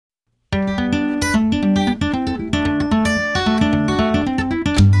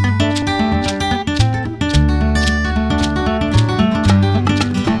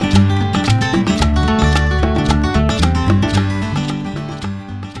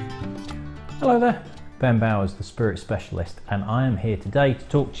Hello there, Ben Bowers, the spirit specialist, and I am here today to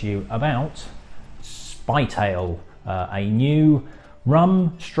talk to you about Spytail, a new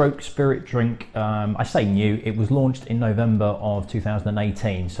rum stroke spirit drink. I say new, it was launched in November of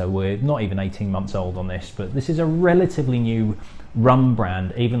 2018, so we're not even 18 months old on this, but this is a relatively new rum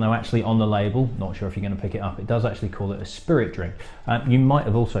brand, even though actually on the label, not sure if you're going to pick it up, it does actually call it a spirit drink. You might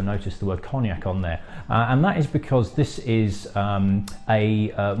have also noticed the word cognac on there, and that is because this is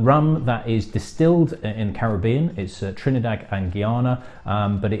a rum that is distilled in the Caribbean. It's Trinidad and Guyana,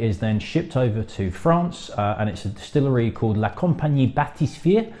 but it is then shipped over to France, and it's a distillery called La Compagnie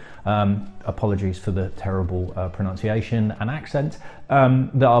Bathyspheres. Apologies for the terrible pronunciation and accent,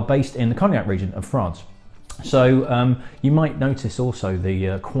 that are based in the Cognac region of France. So you might notice also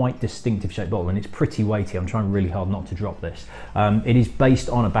the quite distinctive shaped bottle, and it's pretty weighty. I'm trying really hard not to drop this. It is based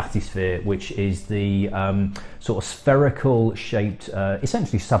on a bathysphere, which is the sort of spherical shaped,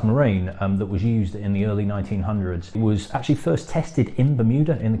 essentially submarine that was used in the early 1900s. It was actually first tested in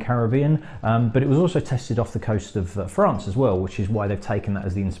Bermuda in the Caribbean, but it was also tested off the coast of France as well, which is why they've taken that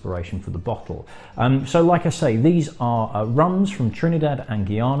as the inspiration for the bottle. So like I say, these are rums from Trinidad and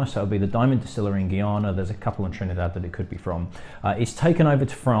Guyana, so it'll be the Diamond Distillery in Guyana. There's a couple in Trinidad that it could be from. It's taken over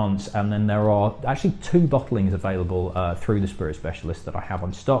to France, and then there are actually 2 bottlings available through the spirit specialist that I have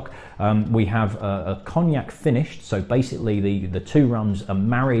on stock. We have a cognac finished, so basically the 2 rums are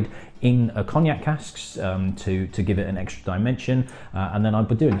married in cognac casks to give it an extra dimension, and then I'll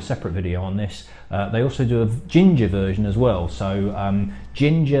be doing a separate video on this. They also do a ginger version as well, so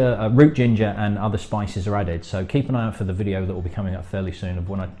ginger, root ginger and other spices are added, so keep an eye out for the video that will be coming up fairly soon of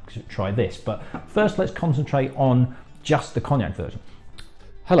when I try this. But first let's concentrate on just the cognac version.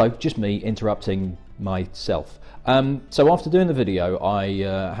 Hello, just me interrupting myself. So after doing the video,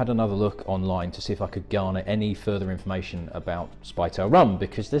 I had another look online to see if I could garner any further information about Spytail Rum,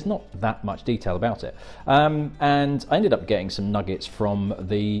 because there's not that much detail about it. And I ended up getting some nuggets from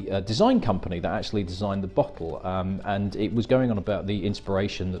the design company that actually designed the bottle, and it was going on about the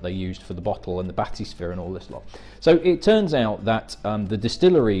inspiration that they used for the bottle and the bathysphere and all this lot. So it turns out that the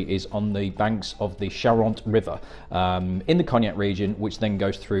distillery is on the banks of the Charente River in the Cognac region, which then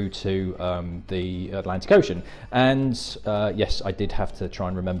goes through to the Atlantic Ocean. And yes, I did have to try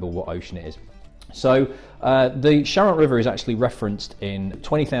and remember what ocean it is. So the Charente River is actually referenced in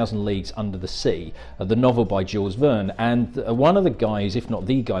 20,000 Leagues Under the Sea, the novel by Jules Verne, and one of the guys, if not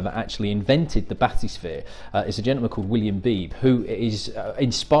the guy, that actually invented the bathysphere is a gentleman called William Beebe, who is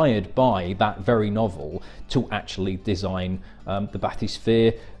inspired by that very novel to actually design the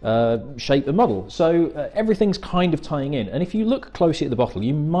bathysphere shape and model. So everything's kind of tying in, and if you look closely at the bottle,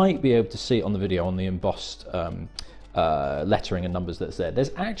 you might be able to see it on the video on the embossed lettering and numbers that's there.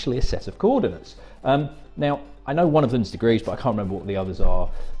 There's actually a set of coordinates. Now, I know one of them's degrees, but I can't remember what the others are,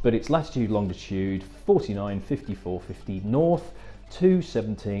 but it's latitude, longitude, 49, 54, 50 north,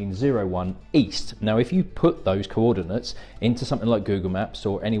 21701 east. Now, if you put those coordinates into something like Google Maps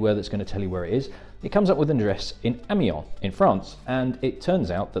or anywhere that's going to tell you where it is, it comes up with an address in Amiens in France, and it turns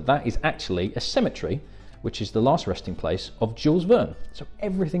out that that is actually a cemetery, which is the last resting place of Jules Verne. So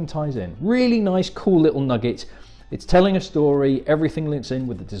everything ties in. Really nice, cool little nugget. It's telling a story, everything links in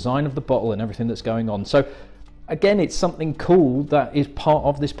with the design of the bottle and everything that's going on. So again, it's something cool that is part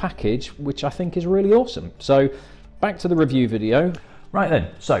of this package, which I think is really awesome. So back to the review video. Right then,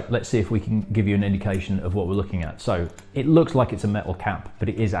 so let's see if we can give you an indication of what we're looking at. So it looks like it's a metal cap, but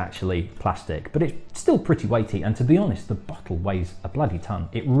it is actually plastic, but it's still pretty weighty. And to be honest, the bottle weighs a bloody ton.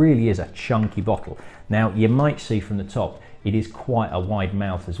 It really is a chunky bottle. Now, you might see from the top, it is quite a wide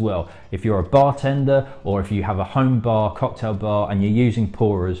mouth as well. If you're a bartender, or if you have a home bar, cocktail bar, and you're using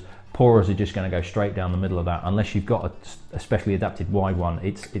pourers, pourers are just going to go straight down the middle of that, unless you've got a specially adapted wide one.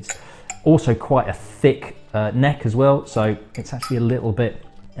 It's also quite a thick neck as well, so it's actually a little bit,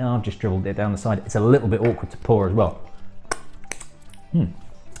 I've just dribbled it down the side, it's a little bit awkward to pour as well.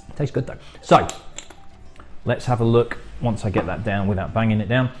 Tastes good though. So let's have a look once I get that down without banging it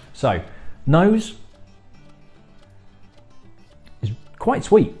down. So nose is quite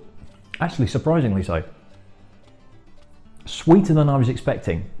sweet, actually surprisingly so. Sweeter than I was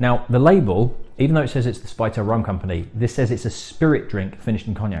expecting. Now the label, even though it says it's the Spytail Rum Company, this says it's a spirit drink finished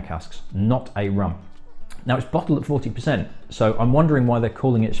in cognac casks, not a rum. Now it's bottled at 40%, so I'm wondering why they're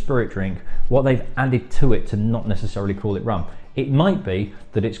calling it a spirit drink, what they've added to it to not necessarily call it rum. It might be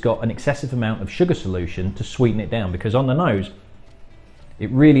that it's got an excessive amount of sugar solution to sweeten it down, because on the nose,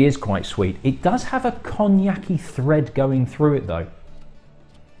 it really is quite sweet. It does have a cognac-y thread going through it though.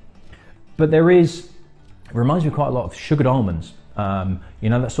 But there is, it reminds me quite a lot of sugared almonds. You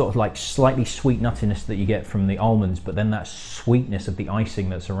know, that sort of like slightly sweet nuttiness that you get from the almonds, but then that sweetness of the icing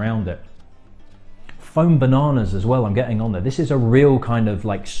that's around it. foam bananas as well I'm getting on there. This is a real kind of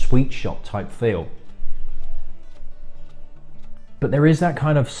like sweet shop type feel. But there is that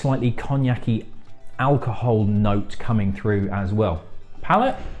kind of slightly cognac-y alcohol note coming through as well.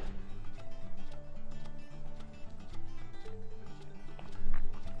 Palate?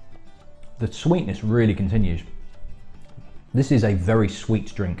 The sweetness really continues. This is a very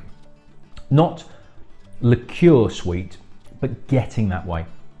sweet drink. Not liqueur sweet, but getting that way.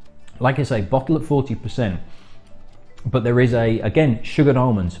 Like I say, bottle at 40%, but there is again, sugared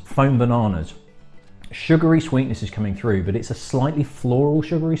almonds, foam bananas. Sugary sweetness is coming through, but it's a slightly floral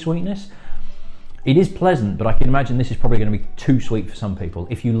sugary sweetness. It is pleasant, but I can imagine this is probably going to be too sweet for some people.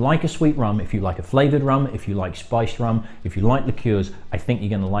 If you like a sweet rum, if you like a flavored rum, if you like spiced rum, if you like liqueurs, I think you're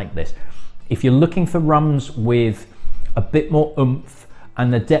going to like this. If you're looking for rums with a bit more oomph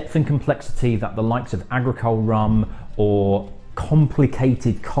and the depth and complexity that the likes of agricole rum or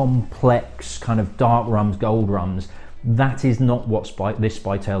complicated, complex kind of dark rums, gold rums, that is not what this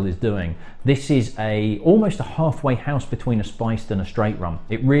Spytail is doing. This is almost a halfway house between a spiced and a straight rum.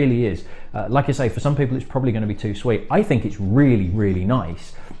 It really is. Like I say, for some people it's probably going to be too sweet. I think it's really, really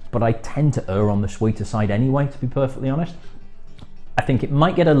nice, but I tend to err on the sweeter side anyway, to be perfectly honest. I think it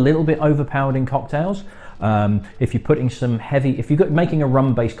might get a little bit overpowered in cocktails. If you're putting some heavy, if you're making a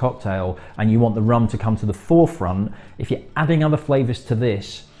rum-based cocktail and you want the rum to come to the forefront, if you're adding other flavors to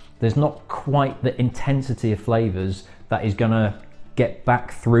this, there's not quite the intensity of flavors that is gonna get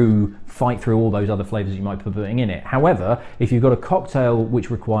back through, fight through all those other flavors you might be putting in it. However, if you've got a cocktail which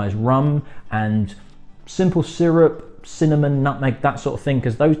requires rum and simple syrup, cinnamon, nutmeg, that sort of thing,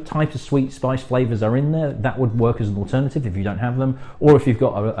 because those types of sweet spice flavors are in there, that would work as an alternative if you don't have them. Or if you've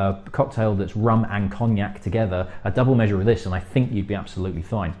got a cocktail that's rum and cognac together, a double measure of this, and I think you'd be absolutely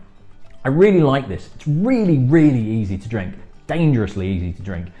fine. I really like this. It's really, really easy to drink, dangerously easy to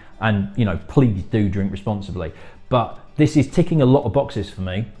drink, and you know, please do drink responsibly. But this is ticking a lot of boxes for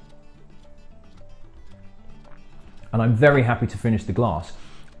me, and I'm very happy to finish the glass.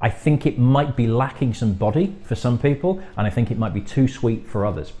 I think it might be lacking some body for some people, and I think it might be too sweet for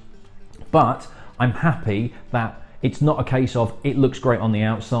others. But I'm happy that it's not a case of it looks great on the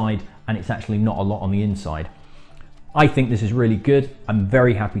outside and it's actually not a lot on the inside. I think this is really good. I'm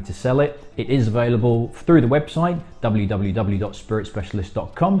very happy to sell it. It is available through the website,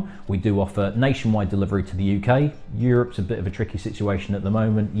 www.spiritspecialist.com. We do offer nationwide delivery to the UK. Europe's a bit of a tricky situation at the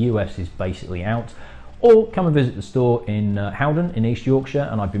moment. US is basically out. Or come and visit the store in Howden in East Yorkshire,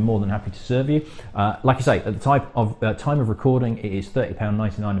 and I'd be more than happy to serve you. Like I say, at the time of recording, it is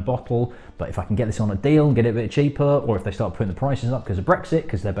 £30.99 a bottle, but if I can get this on a deal and get it a bit cheaper, or if they start putting the prices up because of Brexit,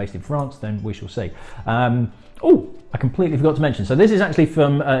 because they're based in France, then we shall see. Oh, I completely forgot to mention. So this is actually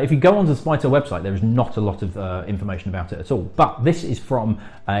from, if you go onto the Spytail website, there is not a lot of information about it at all. But this is from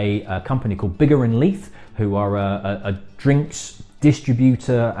a company called Bigger and Leith, who are a drinks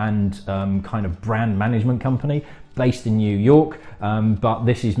distributor and kind of brand management company based in New York, but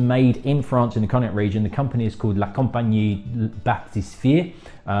this is made in France in the Cognac region. The company is called La Compagnie Bathyspheres,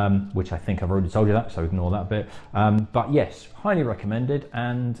 which I think I've already told you that, so ignore that bit. But yes, highly recommended,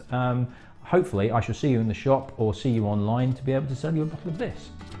 and hopefully I shall see you in the shop or see you online to be able to sell you a bottle of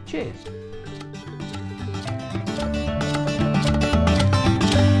this. Cheers.